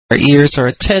Our ears are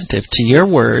attentive to your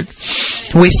word.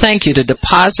 We thank you to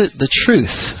deposit the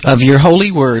truth of your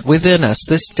holy word within us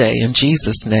this day in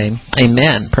Jesus' name.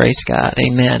 Amen. Praise God.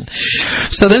 Amen.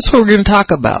 So that's what we're going to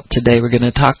talk about today. We're going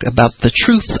to talk about the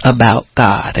truth about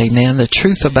God. Amen. The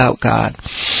truth about God.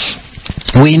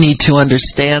 We need to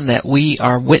understand that we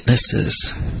are witnesses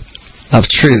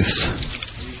of truth.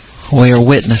 We are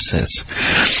witnesses.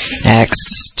 Acts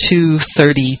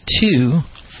 2:32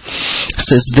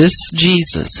 says, "This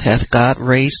Jesus hath God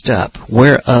raised up,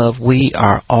 whereof we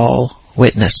are all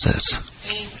witnesses."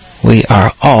 We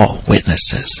are all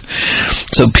witnesses.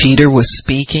 So Peter was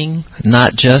speaking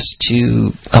not just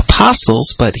to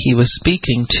apostles, but he was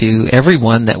speaking to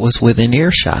everyone that was within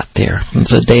earshot there. It was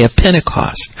the day of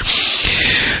Pentecost.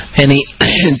 And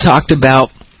he talked about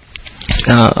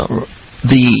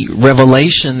the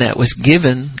revelation that was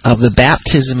given of the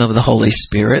baptism of the Holy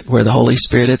Spirit, where the Holy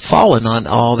Spirit had fallen on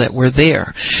all that were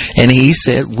there. And he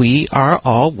said, we are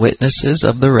all witnesses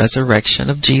of the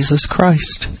resurrection of Jesus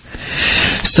Christ.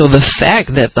 So the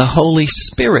fact that the Holy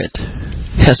Spirit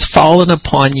has fallen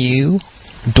upon you,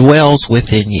 dwells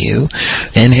within you,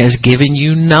 and has given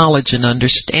you knowledge and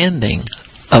understanding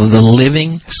of the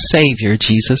living Savior,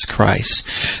 Jesus Christ,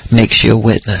 makes you a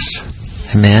witness.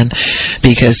 Amen.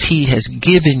 Because he has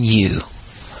given you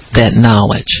that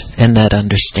knowledge and that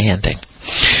understanding.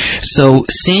 So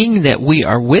seeing that we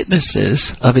are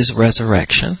witnesses of his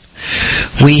resurrection,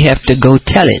 we have to go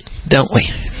tell it, don't we?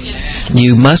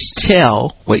 You must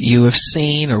tell what you have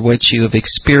seen or what you have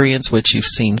experienced, what you've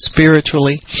seen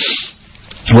spiritually,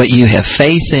 what you have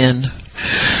faith in.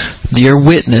 Your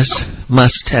witness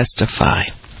must testify.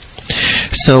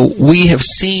 So we have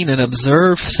seen and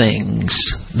observed things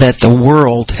that the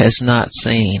world has not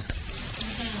seen.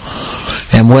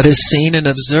 And what is seen and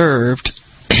observed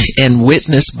and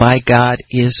witnessed by God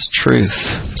is truth.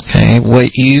 Okay?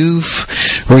 What you've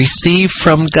received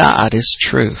from God is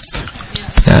truth.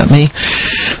 Got me?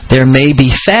 There may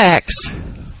be facts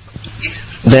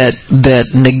that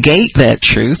negate that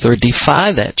truth or defy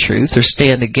that truth or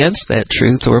stand against that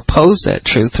truth or oppose that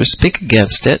truth or speak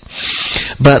against it,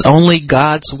 but only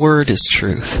God's word is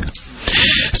truth.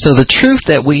 So the truth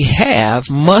that we have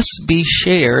must be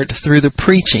shared through the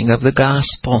preaching of the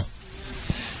gospel.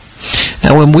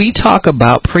 Now when we talk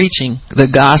about preaching the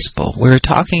gospel, we're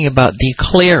talking about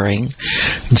declaring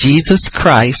Jesus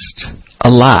Christ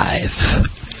alive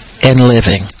and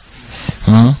living.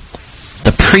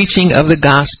 The preaching of the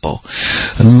gospel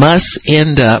must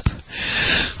end up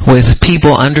with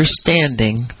people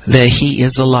understanding that he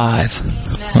is alive.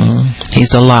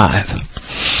 He's alive.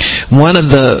 One of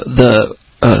the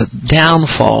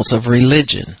downfalls of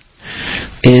religion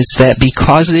is that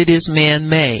because it is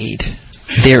man-made,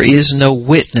 there is no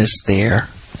witness there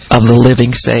of the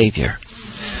living Savior.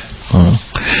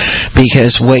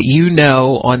 Because what you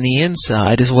know on the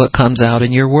inside is what comes out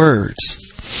in your words.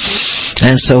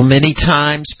 And so many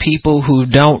times people who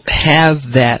don't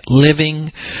have that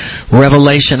living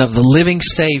revelation of the living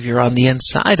Savior on the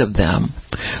inside of them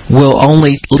will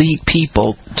only lead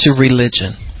people to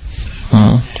religion.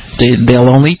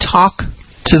 They'll only talk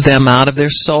to them out of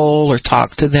their soul or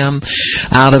talk to them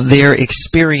out of their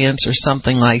experience or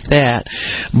something like that.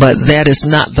 But that is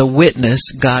not the witness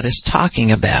God is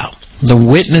talking about. The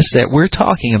witness that we're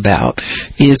talking about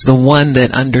is the one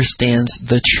that understands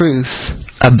the truth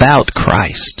about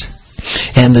Christ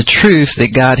and the truth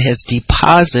that God has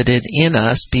deposited in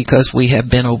us because we have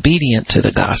been obedient to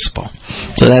the gospel.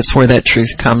 So that's where that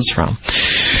truth comes from.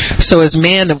 So as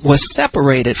man was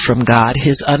separated from God,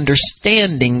 his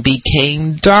understanding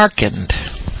became darkened.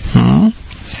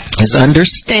 His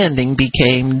understanding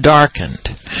became darkened.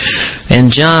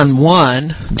 And John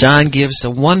gives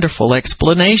a wonderful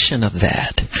explanation of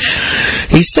that.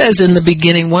 He says in the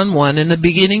beginning, 1:1, in the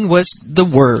beginning was the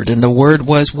Word, and the Word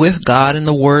was with God, and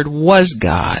the Word was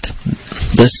God.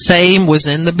 The same was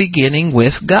in the beginning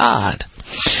with God.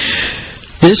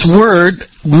 This Word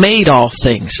made all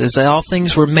things, as all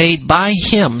things were made by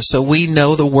Him. So we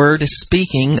know the Word is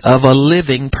speaking of a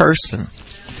living person.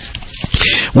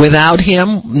 Without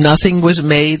Him, nothing was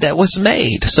made that was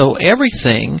made. So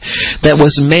everything that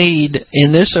was made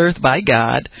in this earth by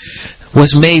God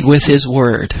was made with His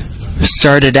Word.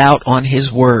 Started out on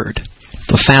His Word.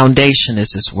 The foundation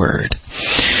is His Word.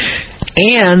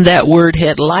 And that Word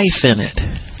had life in it.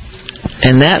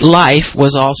 And that life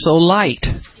was also light.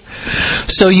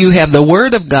 So you have the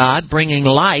Word of God bringing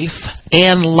life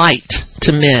and light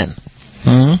to men.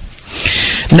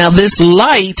 Now this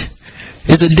light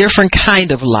is a different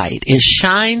kind of light. It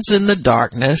shines in the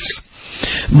darkness,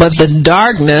 but the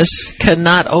darkness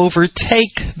cannot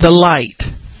overtake the light.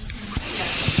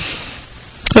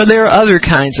 But there are other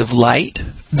kinds of light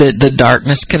that the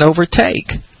darkness can overtake.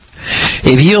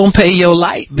 If you don't pay your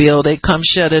light bill, they come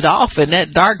shut it off, and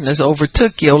that darkness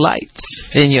overtook your lights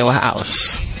in your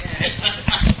house.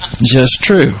 Just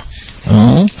true.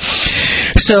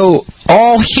 So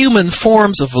all human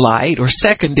forms of light or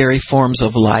secondary forms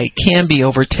of light can be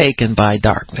overtaken by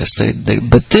darkness.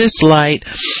 But this light,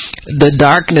 the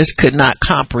darkness could not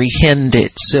comprehend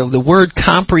it. So the word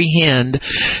comprehend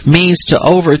means to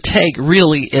overtake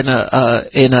really in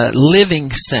a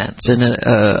living sense, in a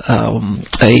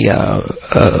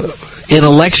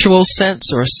intellectual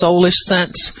sense or a soulish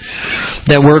sense.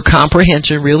 That word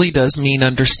comprehension really does mean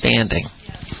understanding.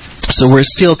 So we're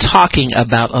still talking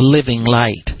about a living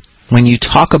light. When you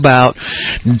talk about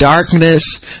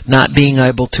darkness, not being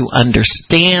able to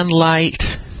understand light,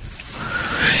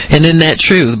 and isn't that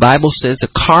true? The Bible says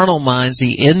the carnal mind's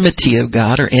the enmity of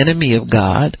God or enemy of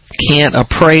God, can't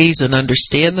appraise and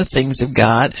understand the things of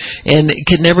God, and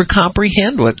can never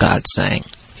comprehend what God's saying.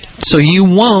 So you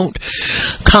won't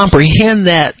comprehend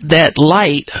that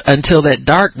light until that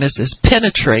darkness is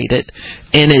penetrated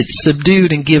and it's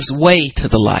subdued and gives way to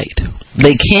the light.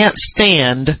 They can't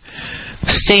stand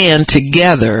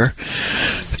together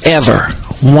ever.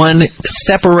 One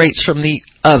separates from the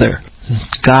other.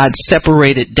 God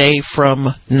separated day from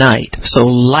night. So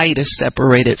light is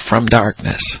separated from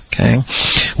darkness. Okay?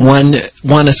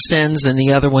 One ascends and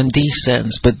the other one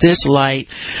descends. But this light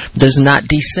does not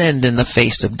descend in the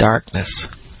face of darkness.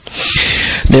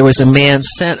 There was a man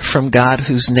sent from God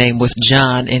whose name was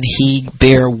John, and he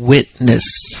bare witness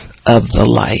of the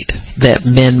light, that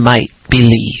men might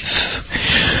believe.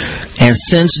 And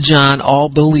since John, all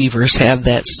believers have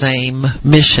that same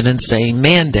mission and same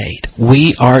mandate.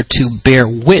 We are to bear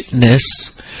witness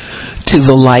to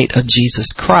the light of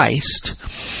Jesus Christ,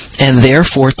 and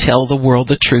therefore tell the world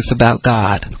the truth about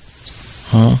God.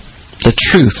 The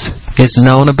truth is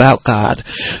known about God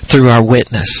through our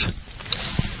witness.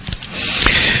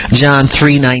 John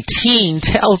 3:19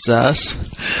 tells us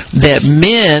that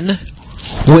men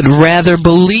would rather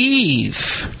believe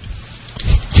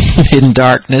in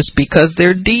darkness because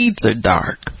their deeds are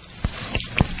dark.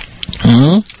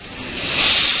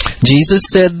 Jesus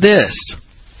said this.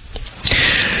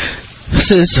 It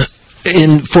says,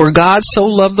 for God so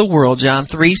loved the world, John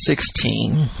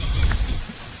 3:16,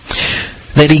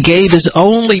 that he gave his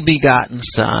only begotten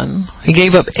Son. He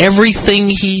gave up everything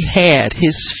he had,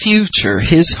 his future,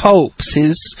 his hopes,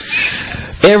 his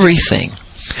everything.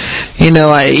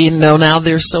 Now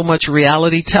there's so much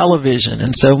reality television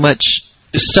and so much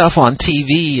stuff on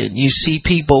TV, and you see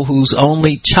people whose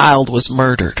only child was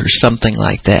murdered or something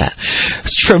like that.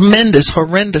 It's tremendous,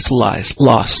 horrendous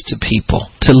loss to people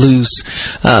to lose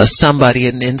somebody,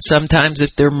 and sometimes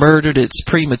if they're murdered, it's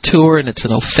premature and it's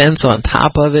an offense on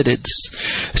top of it. It's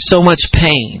so much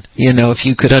pain. If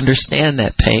you could understand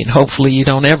that pain, hopefully you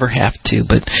don't ever have to,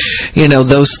 but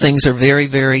those things are very,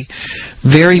 very,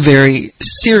 very, very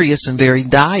serious and very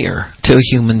dire to a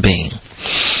human being.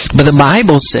 But the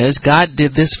Bible says God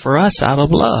did this for us out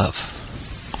of love.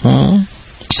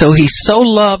 So he so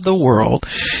loved the world,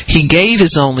 he gave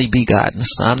his only begotten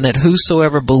Son, that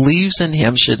whosoever believes in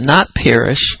him should not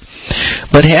perish,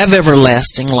 but have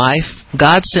everlasting life.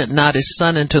 God sent not his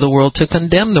Son into the world to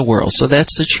condemn the world. So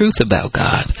that's the truth about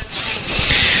God.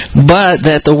 But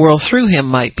that the world through him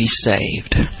might be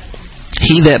saved.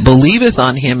 He that believeth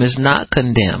on him is not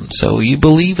condemned. So you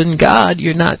believe in God,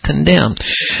 you're not condemned.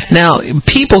 Now,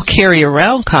 people carry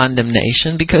around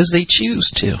condemnation because they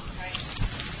choose to.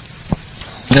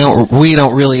 Now, we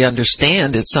don't really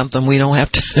understand. It's something we don't have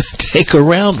to take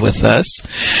around with us.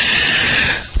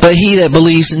 But he that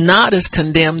believes not is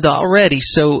condemned already.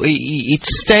 So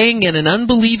it's staying in an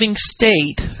unbelieving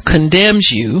state condemns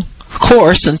you, of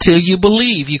course, until you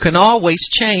believe. You can always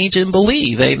change and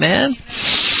believe. Amen?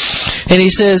 And he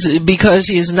says, because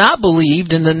he has not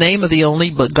believed in the name of the only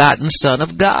begotten Son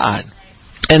of God.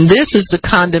 And this is the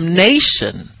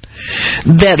condemnation,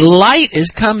 that light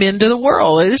is come into the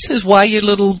world. This is why your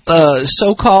little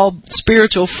so-called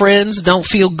spiritual friends don't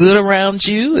feel good around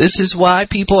you. This is why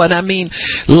people,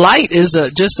 light is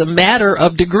just a matter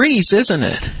of degrees, isn't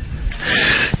it?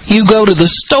 You go to the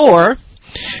store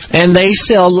and they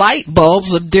sell light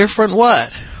bulbs of different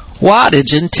what?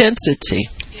 Wattage, intensity.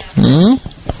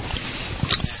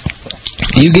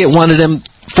 You get one of them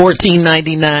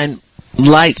 $14.99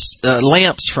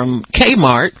 lamps from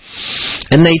Kmart,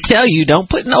 and they tell you, don't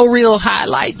put no real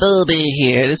highlight bulb in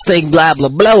here. This thing blah, blah,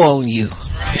 blow on you.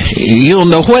 You don't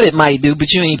know what it might do, but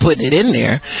you ain't putting it in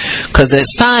there. Because that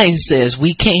sign says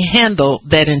we can't handle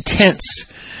that intense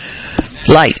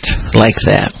light like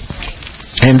that.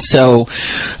 And so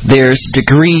there's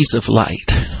degrees of light.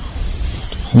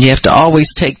 You have to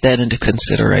always take that into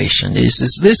consideration.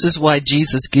 This is why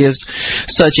Jesus gives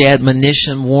such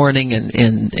admonition, warning,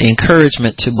 and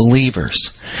encouragement to believers.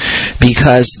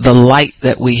 Because the light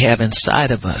that we have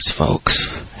inside of us, folks,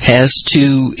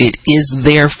 it is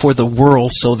there for the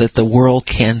world so that the world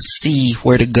can see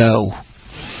where to go.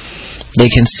 They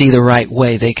can see the right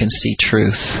way. They can see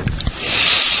truth.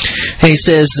 And he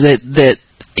says that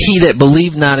he that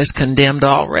believed not is condemned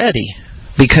already,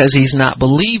 because he's not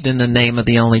believed in the name of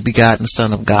the only begotten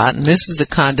Son of God. And this is the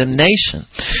condemnation,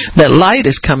 that light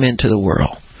has come into the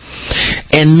world.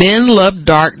 And men love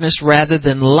darkness rather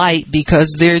than light,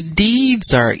 because their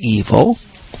deeds are evil.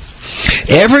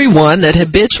 Everyone that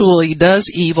habitually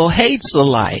does evil hates the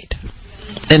light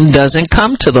and doesn't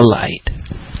come to the light,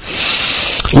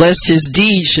 lest his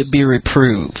deeds should be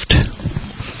reproved.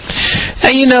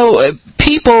 And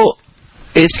people,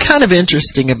 it's kind of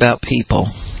interesting about people.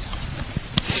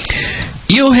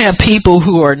 You'll have people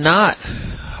who are not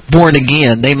born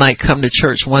again. They might come to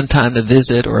church one time to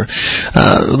visit, or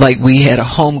like we had a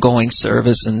homegoing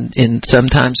service, and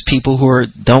sometimes people who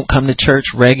don't come to church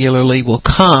regularly will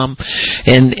come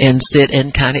and sit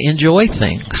and kind of enjoy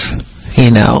things,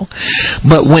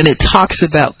 But when it talks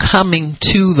about coming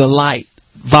to the light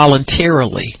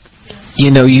voluntarily,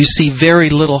 you see very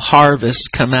little harvest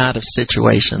come out of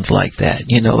situations like that.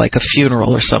 Like a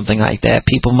funeral or something like that.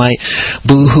 People might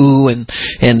boo-hoo and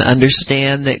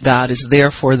understand that God is there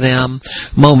for them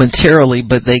momentarily,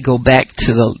 but they go back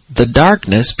to the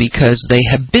darkness because they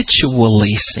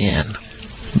habitually sin.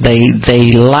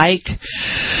 They like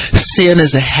sin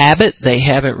as a habit. They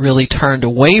haven't really turned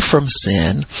away from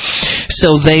sin.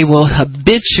 So they will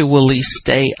habitually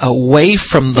stay away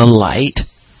from the light,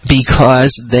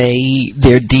 because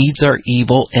their deeds are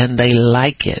evil and they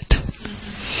like it.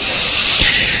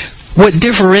 What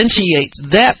differentiates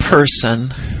that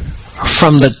person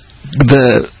from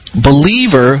the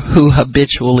believer who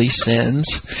habitually sins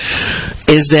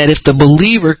is that if the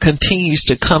believer continues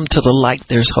to come to the light,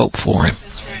 there's hope for him.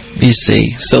 You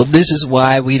see, so this is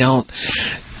why we don't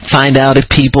find out if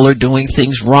people are doing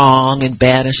things wrong and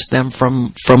banish them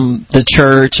from the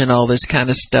church and all this kind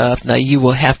of stuff. Now, you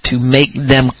will have to make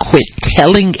them quit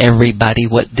telling everybody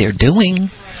what they're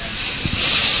doing,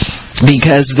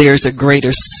 because there's a greater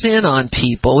sin on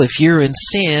people. If you're in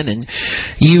sin and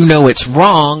it's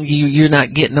wrong, you're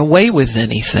not getting away with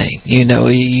anything.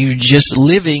 You're just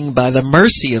living by the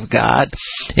mercy of God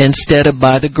instead of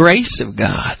by the grace of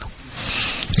God.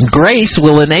 Grace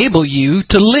will enable you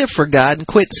to live for God and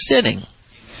quit sinning.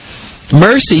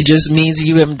 Mercy just means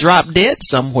you haven't dropped dead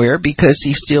somewhere because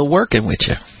He's still working with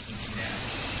you.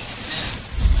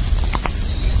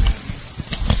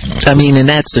 And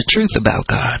that's the truth about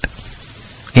God.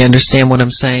 You understand what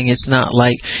I'm saying? It's not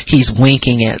like He's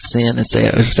winking at sin and say,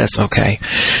 oh, that's okay.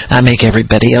 I make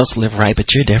everybody else live right,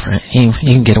 but you're different. You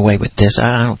can get away with this.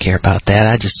 I don't care about that.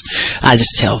 I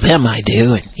just tell them I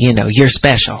do, and you're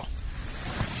special.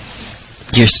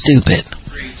 You're stupid.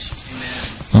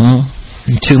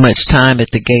 Too much time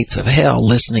at the gates of hell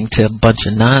listening to a bunch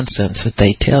of nonsense that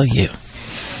they tell you.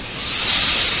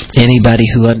 Anybody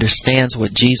who understands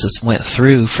what Jesus went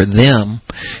through for them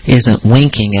isn't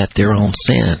winking at their own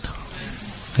sin.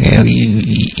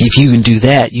 If you can do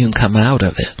that, you can come out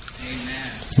of it.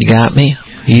 You got me?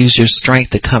 Use your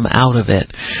strength to come out of it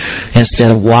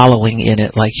instead of wallowing in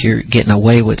it like you're getting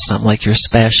away with something, like you're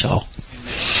special.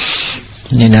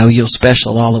 You'll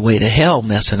special all the way to hell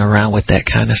messing around with that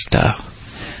kind of stuff.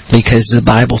 Because the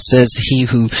Bible says he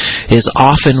who is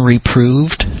often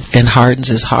reproved and hardens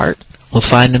his heart will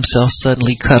find himself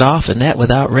suddenly cut off, and that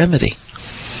without remedy.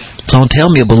 Don't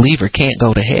tell me a believer can't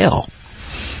go to hell.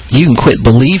 You can quit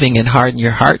believing and harden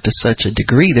your heart to such a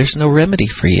degree, there's no remedy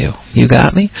for you. You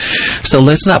got me? So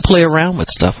let's not play around with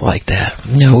stuff like that.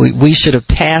 We should have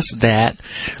passed that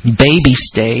baby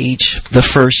stage the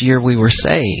first year we were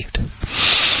saved.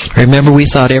 Remember, we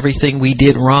thought everything we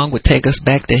did wrong would take us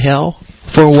back to hell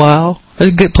for a while? It's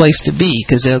a good place to be,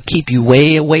 because they'll keep you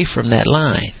way away from that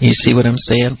line. You see what I'm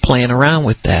saying? Playing around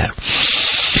with that.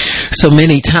 So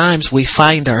many times we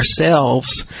find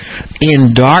ourselves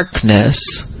in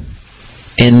darkness,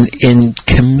 in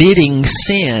committing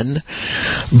sin,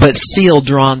 but still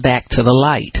drawn back to the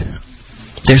light.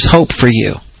 There's hope for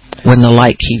you when the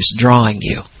light keeps drawing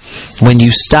you. When you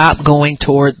stop going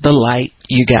toward the light,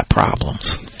 you got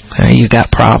problems. You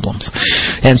got problems.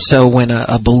 And so when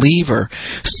a believer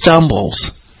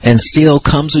stumbles and still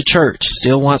comes to church,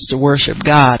 still wants to worship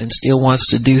God, and still wants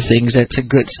to do things, that's a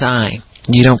good sign.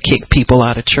 You don't kick people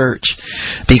out of church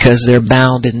because they're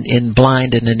bound and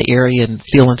blind in an area and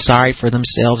feeling sorry for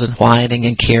themselves and whining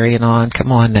and carrying on.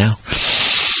 Come on now.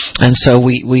 And so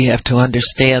we have to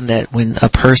understand that when a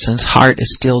person's heart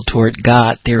is still toward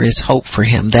God, there is hope for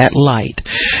him. That light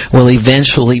will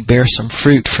eventually bear some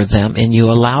fruit for them, and you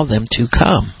allow them to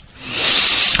come.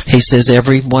 He says,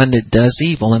 everyone that does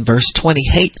evil, in verse 20,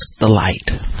 hates the light,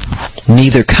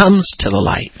 neither comes to the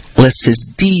light, lest his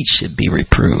deeds should be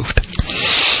reproved.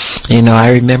 You know,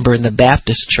 I remember in the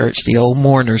Baptist church, the old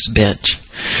mourner's bench.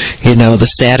 You know, the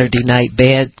Saturday night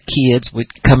bad kids would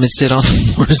come and sit on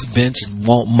the mourner's bench and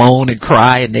won't moan and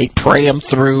cry, and they'd pray them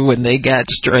through, and they got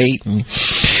straight.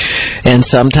 And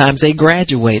sometimes they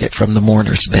graduated from the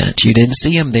mourner's bench. You didn't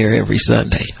see them there every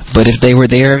Sunday. But if they were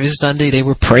there every Sunday, they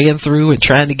were praying through and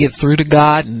trying to get through to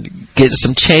God and get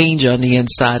some change on the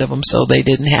inside of them so they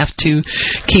didn't have to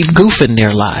keep goofing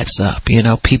their lives up. You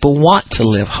know, people want to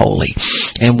live holy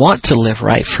and want to live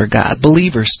right for God.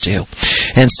 Believers do.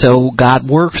 And so God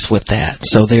works with that.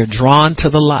 So they're drawn to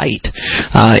the light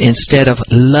instead of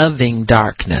loving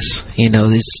darkness. You know,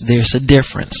 there's a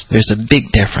difference. There's a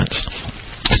big difference.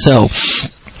 So,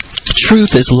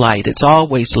 truth is light. It's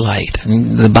always light.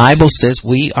 And the Bible says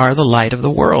we are the light of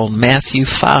the world. Matthew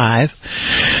 5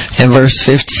 and verse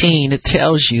 15, it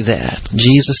tells you that.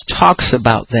 Jesus talks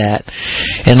about that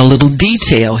in a little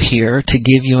detail here to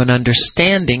give you an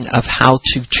understanding of how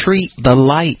to treat the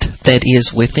light that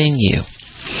is within you.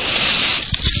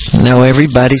 Now,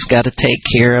 everybody's got to take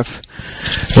care of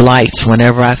lights.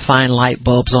 Whenever I find light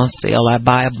bulbs on sale, I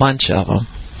buy a bunch of them.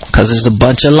 Because there's a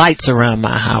bunch of lights around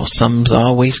my house. Some's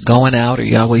always going out, or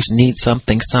you always need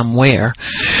something somewhere.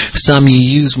 Some you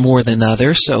use more than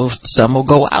others, so some will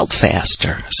go out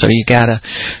faster. So you got to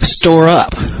store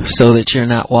up so that you're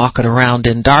not walking around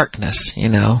in darkness, you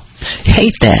know.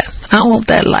 Hate that. I want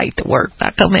that light to work. I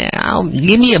come in,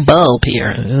 give me a bulb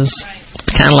here. It's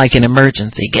kind of like an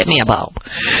emergency. Get me a bulb.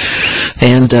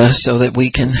 And so that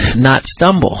we can not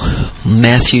stumble.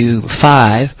 Matthew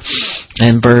 5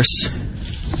 and verse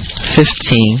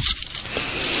 15.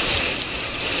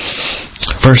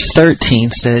 Verse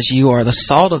 13 says, you are the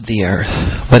salt of the earth,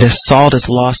 but if salt has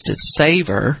lost its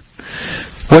savor,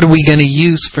 what are we going to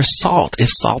use for salt if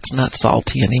salt's not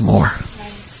salty anymore?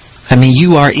 I mean,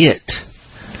 you are it.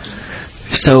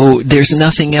 So there's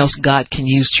nothing else God can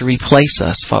use to replace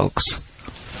us, folks.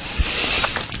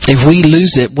 If we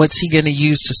lose it, what's He going to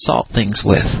use to salt things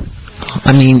with?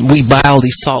 I mean, we buy all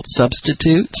these salt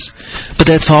substitutes, but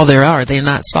that's all there are. They're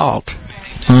not salt.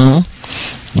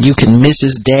 You can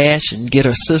Mrs. Dash and get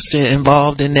her sister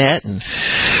involved in that, and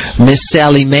Miss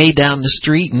Sally Mae down the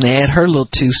street and add her little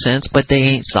 2 cents, but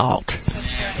they ain't salt.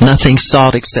 Nothing's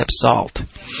salt except salt.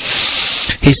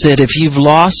 He said, if you've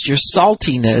lost your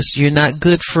saltiness, you're not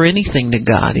good for anything to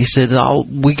God. He said, all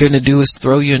we're going to do is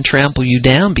throw you and trample you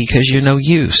down because you're no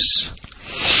use.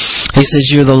 He says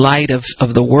you're the light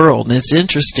of the world. And it's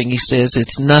interesting, he says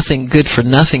it's nothing good for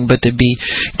nothing but to be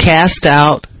cast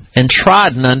out and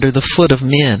trodden under the foot of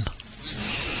men.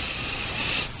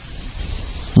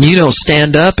 You don't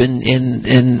stand up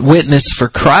and witness for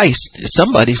Christ,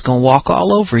 somebody's going to walk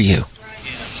all over you.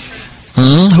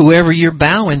 Whoever you're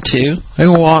bowing to, they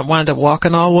will wind up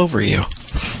walking all over you.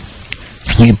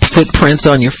 Your footprints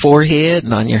on your forehead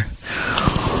and on your...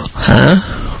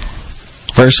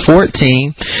 Verse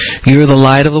 14, you're the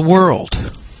light of the world.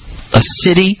 A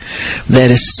city that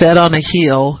is set on a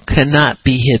hill cannot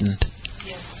be hidden.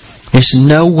 There's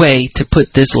no way to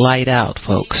put this light out,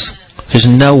 folks. There's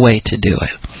no way to do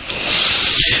it.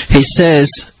 He says,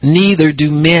 neither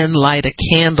do men light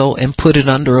a candle and put it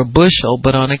under a bushel,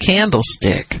 but on a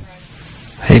candlestick.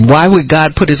 And why would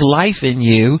God put His life in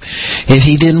you if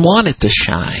He didn't want it to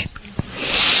shine?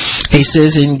 He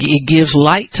says, and it gives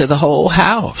light to the whole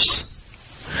house.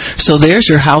 So there's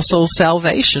your household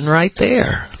salvation right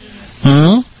there.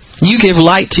 You give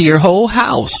light to your whole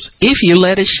house if you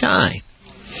let it shine.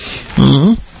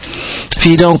 If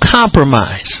you don't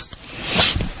compromise.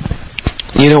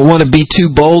 You don't want to be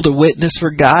too bold to witness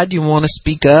for God. You want to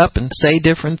speak up and say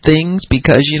different things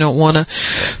because you don't want to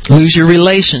lose your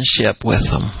relationship with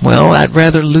Him. Well, I'd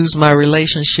rather lose my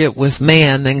relationship with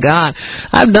man than God.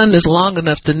 I've done this long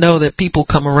enough to know that people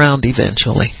come around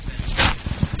eventually.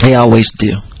 They always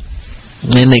do.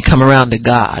 And they come around to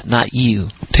God, not you,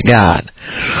 to God.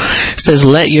 It says,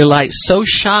 let your light so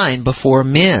shine before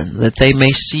men that they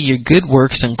may see your good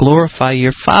works and glorify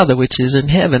your Father which is in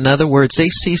heaven. In other words, they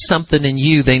see something in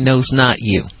you they know's not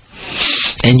you.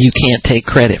 And you can't take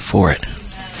credit for it.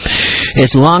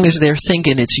 As long as they're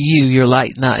thinking it's you, your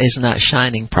light is not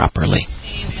shining properly.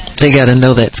 They got to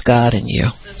know that's God in you.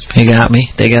 You got me?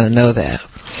 They got to know that.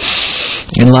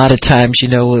 And a lot of times,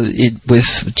 with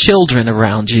children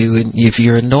around you, and if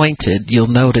you're anointed, you'll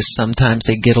notice sometimes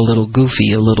they get a little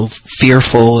goofy, a little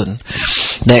fearful, and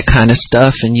that kind of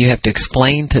stuff. And you have to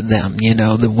explain to them,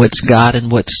 what's God and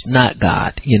what's not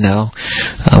God.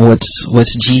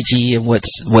 What's Gigi and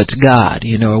what's God.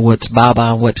 Or what's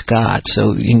Baba and what's God.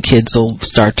 So kids will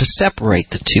start to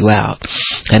separate the two out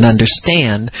and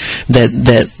understand that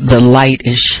the light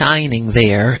is shining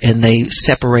there, and they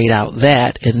separate out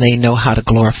that, and they know how to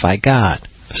glorify God.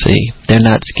 See, they're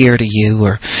not scared of you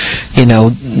or,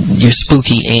 your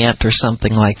spooky aunt or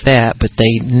something like that, but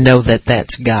they know that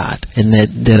that's God and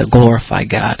that glorify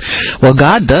God. Well,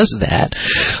 God does that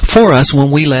for us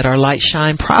when we let our light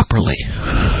shine properly.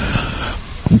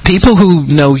 People who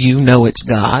know you know it's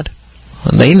God.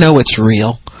 They know it's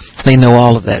real. They know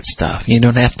all of that stuff. You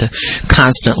don't have to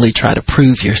constantly try to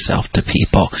prove yourself to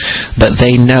people. But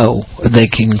they know they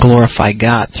can glorify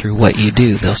God through what you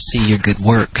do. They'll see your good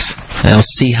works. They'll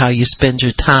see how you spend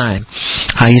your time,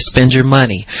 how you spend your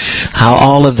money, how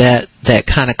all of that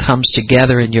kind of comes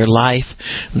together in your life.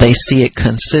 They see it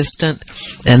consistent,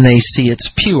 and they see it's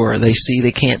pure. They see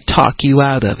they can't talk you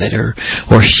out of it or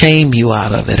shame you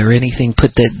out of it or anything.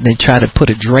 They try to put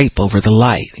a drape over the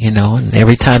light, and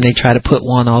every time they try to put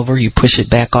one over, you push it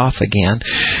back off again,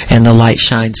 and the light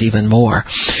shines even more.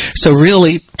 So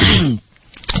really,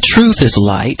 truth is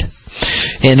light.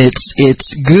 And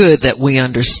it's good that we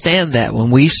understand that when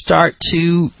we start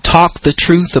to talk the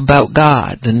truth about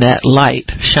God, then that light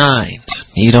shines.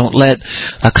 You don't let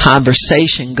a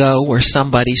conversation go where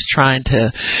somebody's trying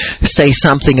to say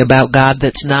something about God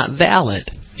that's not valid.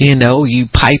 You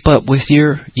pipe up with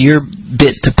your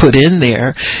bit to put in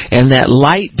there, and that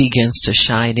light begins to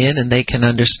shine in, and they can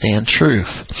understand truth.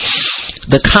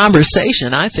 The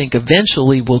conversation, I think,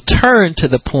 eventually will turn to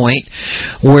the point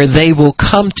where they will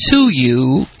come to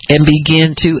you and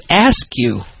begin to ask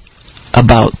you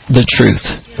about the truth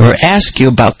or ask you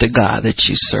about the God that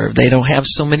you serve. They don't have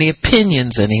so many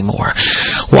opinions anymore.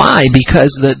 Why?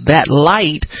 Because that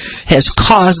light has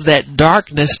caused that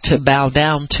darkness to bow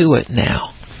down to it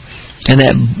now. And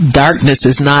that darkness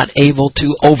is not able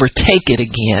to overtake it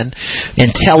again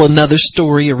and tell another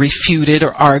story or refute it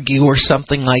or argue or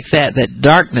something like that. That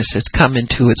darkness has come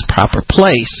into its proper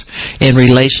place in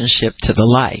relationship to the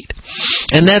light.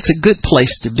 And that's a good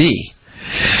place to be,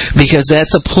 because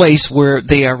that's a place where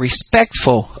they are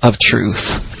respectful of truth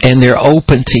and they're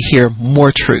open to hear more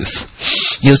truth.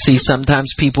 You'll see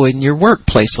sometimes people in your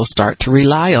workplace will start to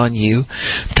rely on you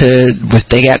if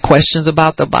they got questions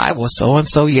about the Bible. So and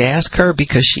so, you ask her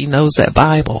because she knows that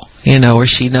Bible, or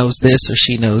she knows this or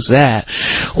she knows that.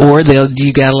 Or you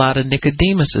got a lot of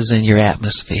Nicodemuses in your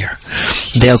atmosphere.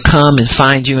 They'll come and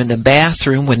find you in the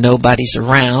bathroom when nobody's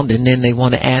around, and then they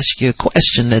want to ask you a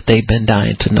question that they've been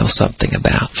dying to know something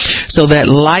about. So that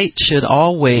light should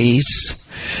always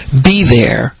be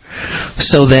there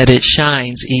so that it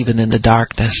shines even in the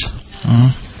darkness.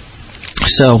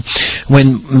 So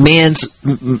when man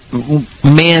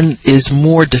is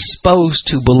more disposed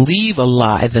to believe a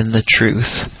lie than the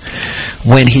truth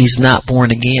when he's not born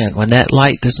again, when that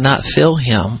light does not fill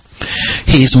him,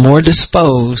 he's more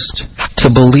disposed to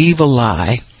believe a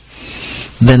lie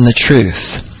than the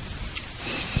truth,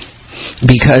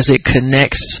 because it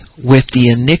connects with the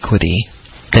iniquity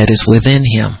that is within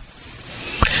him.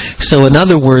 So in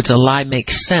other words, a lie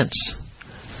makes sense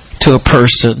to a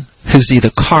person who's either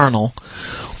carnal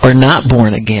or not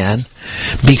born again,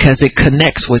 because it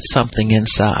connects with something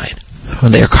inside.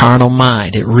 When their carnal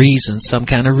mind, it reasons, some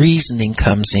kind of reasoning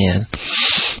comes in,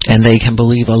 and they can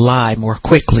believe a lie more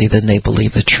quickly than they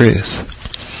believe the truth.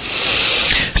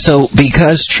 So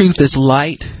because truth is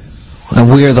light, and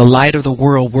we are the light of the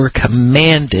world, we're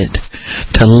commanded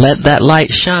to let that light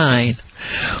shine,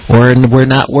 or we're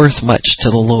not worth much to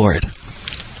the Lord.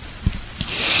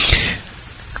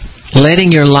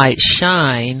 Letting your light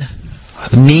shine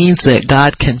means that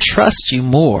God can trust you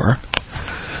more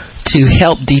to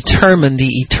help determine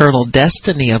the eternal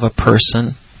destiny of a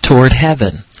person toward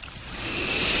heaven.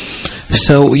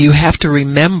 So you have to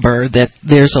remember that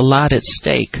there's a lot at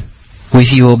stake with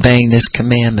you obeying this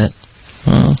commandment.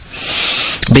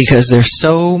 Because there's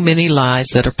so many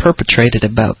lies that are perpetrated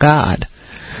about God.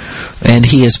 And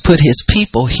He has put His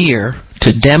people here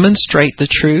to demonstrate the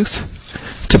truth,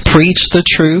 to preach the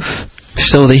truth,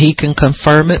 so that He can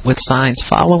confirm it with signs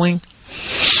following,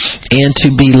 and to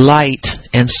be light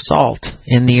and salt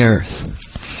in the earth.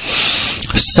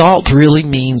 Salt really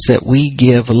means that we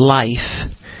give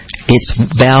life its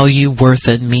value, worth,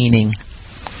 and meaning.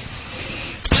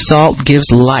 Salt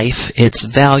gives life its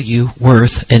value,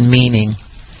 worth, and meaning.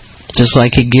 Just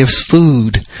like it gives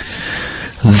food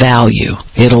value.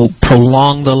 It'll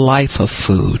prolong the life of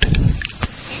food.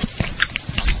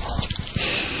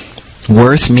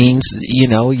 Worth means,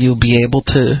 you'll be able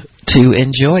to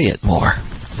enjoy it more.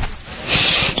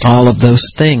 All of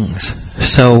those things.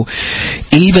 So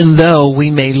even though we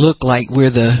may look like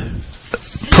we're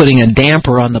putting a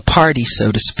damper on the party,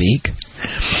 so to speak,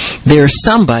 there's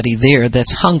somebody there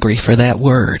that's hungry for that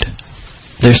word.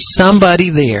 There's somebody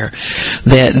there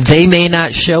that they may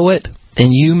not show it,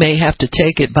 and you may have to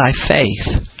take it by faith.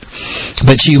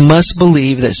 But you must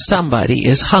believe that somebody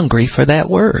is hungry for that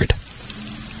word.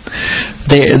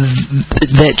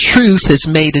 That truth has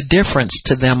made a difference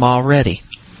to them already.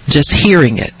 Just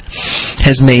hearing it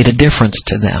has made a difference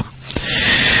to them.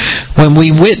 When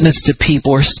we witness to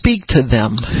people or speak to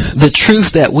them, the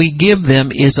truth that we give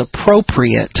them is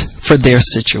appropriate for their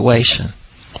situation.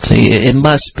 See, it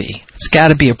must be. It's got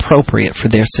to be appropriate for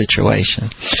their situation.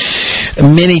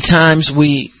 Many times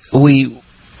and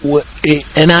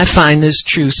I find this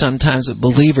true sometimes with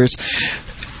believers.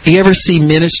 You ever see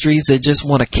ministries that just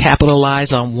want to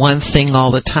capitalize on one thing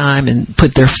all the time and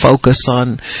put their focus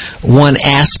on one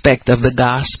aspect of the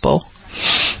gospel?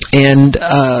 And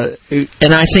I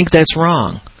think that's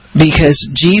wrong, because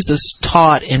Jesus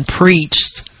taught and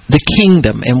preached the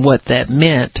kingdom and what that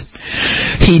meant.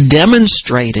 He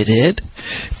demonstrated it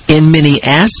in many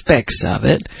aspects of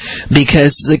it,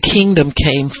 because the kingdom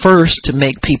came first to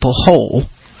make people whole,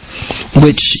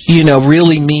 which,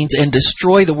 really means, and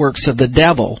destroy the works of the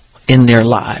devil in their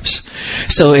lives.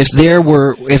 So if there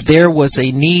was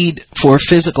a need for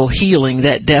physical healing,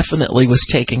 that definitely was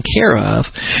taken care of,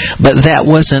 but that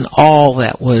wasn't all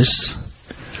that was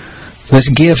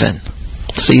given.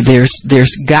 See,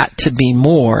 there's got to be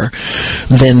more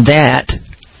than that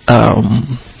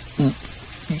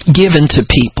given to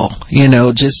people.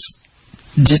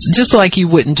 Just like you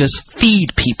wouldn't just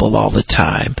feed people all the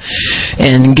time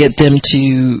and get them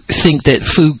to think that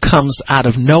food comes out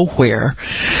of nowhere.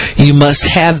 You must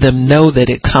have them know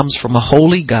that it comes from a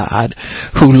holy God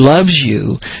who loves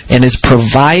you and has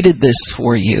provided this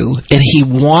for you, and He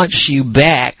wants you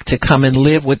back to come and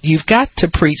live with. You've got to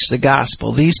preach the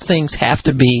gospel. These things have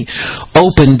to be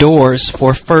open doors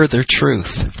for further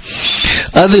truth.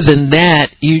 Other than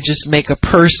that, you just make a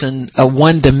person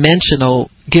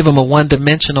give them a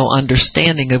one-dimensional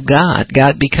understanding of God.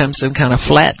 God becomes some kind of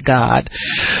flat God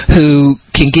who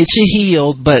can get you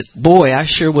healed, but boy, I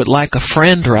sure would like a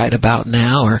friend right about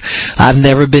now, or I've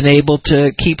never been able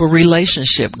to keep a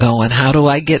relationship going. How do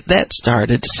I get that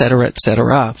started, etc.,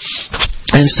 etc.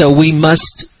 And so we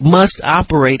must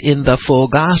operate in the full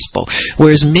gospel.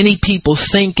 Whereas many people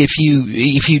think if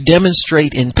you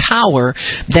demonstrate in power,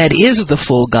 that is the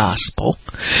full gospel.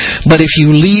 But if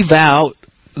you leave out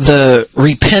the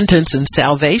repentance and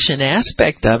salvation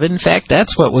aspect of it, in fact,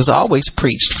 that's what was always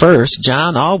preached first.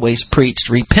 John always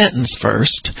preached repentance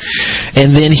first,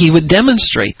 and then he would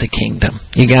demonstrate the kingdom.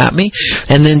 You got me?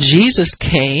 And then Jesus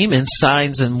came in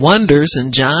signs and wonders,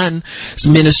 and John's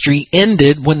ministry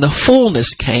ended when the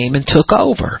fullness came and took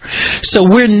over. So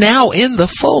we're now in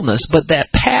the fullness, but that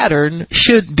pattern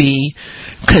should be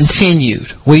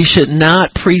continued. We should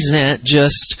not present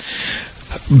just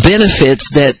benefits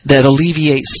that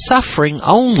alleviate suffering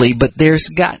only, but there's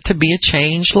got to be a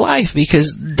changed life,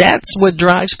 because that's what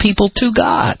drives people to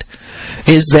God.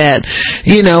 Is that,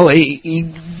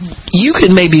 you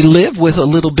can maybe live with a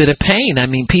little bit of pain. I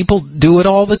mean, people do it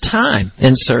all the time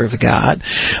and serve God.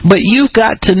 But you've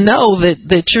got to know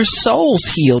that your soul's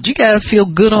healed. You got to feel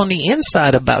good on the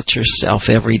inside about yourself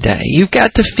every day. You've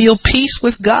got to feel peace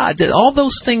with God. That all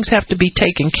those things have to be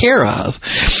taken care of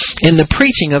in the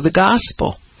preaching of the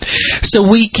gospel. So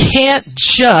we can't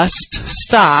just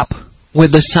stop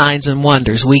with the signs and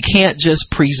wonders. We can't just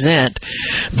present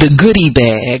the goodie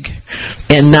bag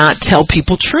and not tell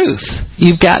people truth.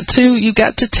 You've got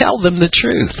to tell them the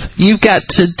truth. You've got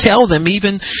to tell them,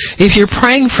 even if you're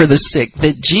praying for the sick,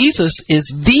 that Jesus is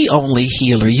the only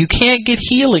healer. You can't get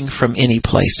healing from any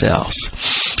place else.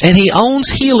 And He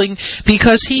owns healing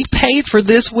because He paid for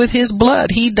this with His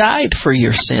blood. He died for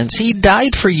your sins. He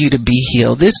died for you to be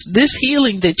healed. This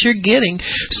healing that you're getting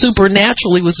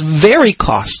supernaturally was very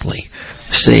costly.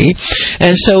 See?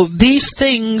 And so these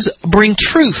things bring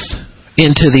truth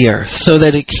into the earth so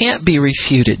that it can't be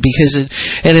refuted, because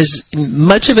it is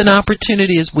much of an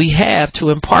opportunity as we have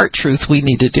to impart truth, we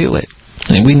need to do it.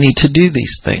 And we need to do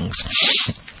these things.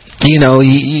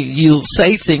 You'll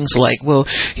say things like, well,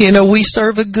 we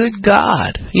serve a good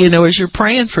God, as you're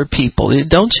praying for people.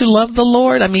 Don't you love the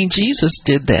Lord? I mean, Jesus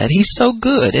did that. He's so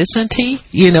good, isn't He?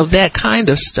 That kind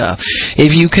of stuff.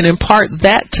 If you can impart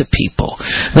that to people,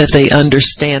 that they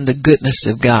understand the goodness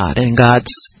of God and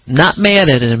God's not mad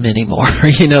at him anymore.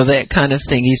 That kind of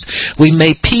thing. We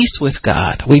made peace with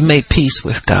God. We made peace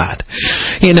with God.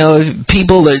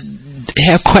 People that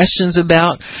have questions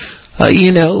about, well,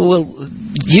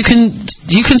 you can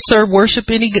serve worship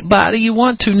anybody you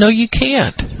want to. No, you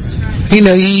can't.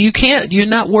 You can't. You're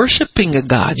not worshiping a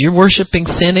God. You're worshiping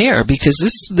thin air, because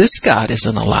this God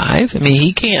isn't alive.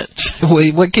 He can't.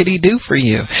 What can he do for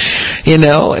you?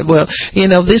 Well,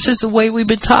 this is the way we've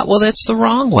been taught. Well, that's the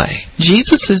wrong way.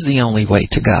 Jesus is the only way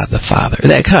to God the Father.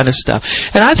 That kind of stuff.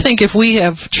 And I think if we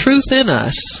have truth in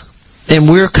us, and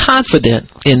we're confident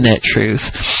in that truth,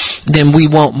 then we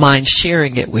won't mind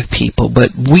sharing it with people.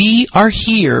 But we are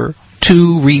here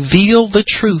to reveal the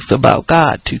truth about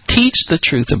God, to teach the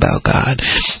truth about God,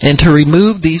 and to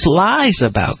remove these lies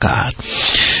about God.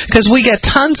 Because we got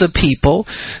tons of people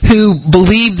who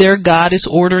believe their God is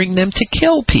ordering them to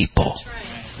kill people.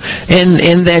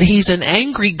 And that he's an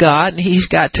angry God, and he's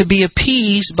got to be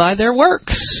appeased by their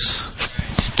works.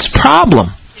 It's a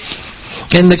problem.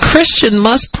 And the Christian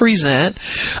must present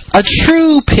a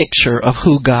true picture of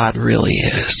who God really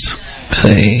is.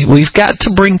 See, we've got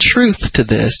to bring truth to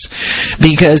this,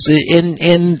 because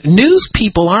in news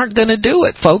people aren't going to do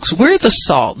it, folks. We're the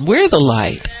salt. We're the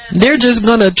light. They're just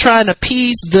going to try and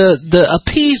appease the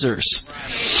appeasers.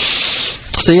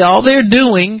 See, all they're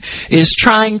doing is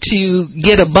trying to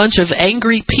get a bunch of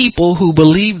angry people who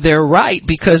believe they're right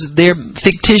because their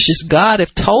fictitious God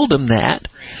have told them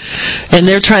that. And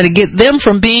they're trying to get them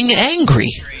from being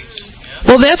angry.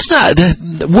 Well, that's not.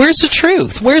 Where's the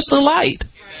truth? Where's the light?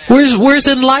 Where's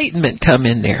enlightenment come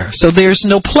in there? So there's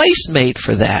no place made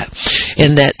for that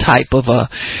in that type of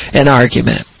an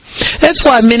argument. That's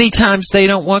why many times they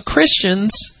don't want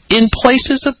Christians in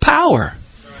places of power.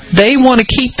 They want to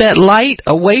keep that light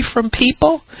away from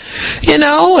people,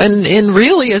 and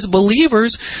really as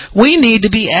believers, we need to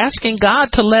be asking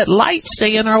God to let light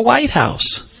stay in our White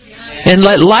House. And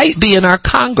let light be in our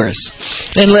Congress,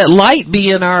 and let light be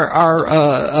in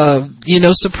our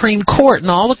Supreme Court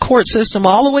and all the court system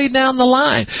all the way down the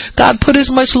line. God, put as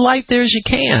much light there as you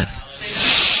can,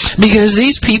 because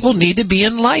these people need to be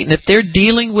enlightened. If they're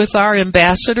dealing with our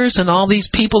ambassadors and all these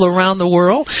people around the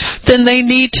world, then we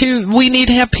need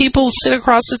to have people sit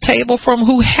across the table from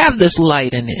who have this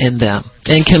light in them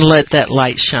and can let that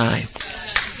light shine.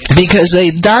 Because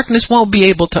darkness won't be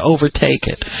able to overtake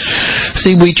it.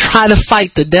 See, we try to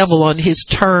fight the devil on his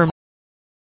terms.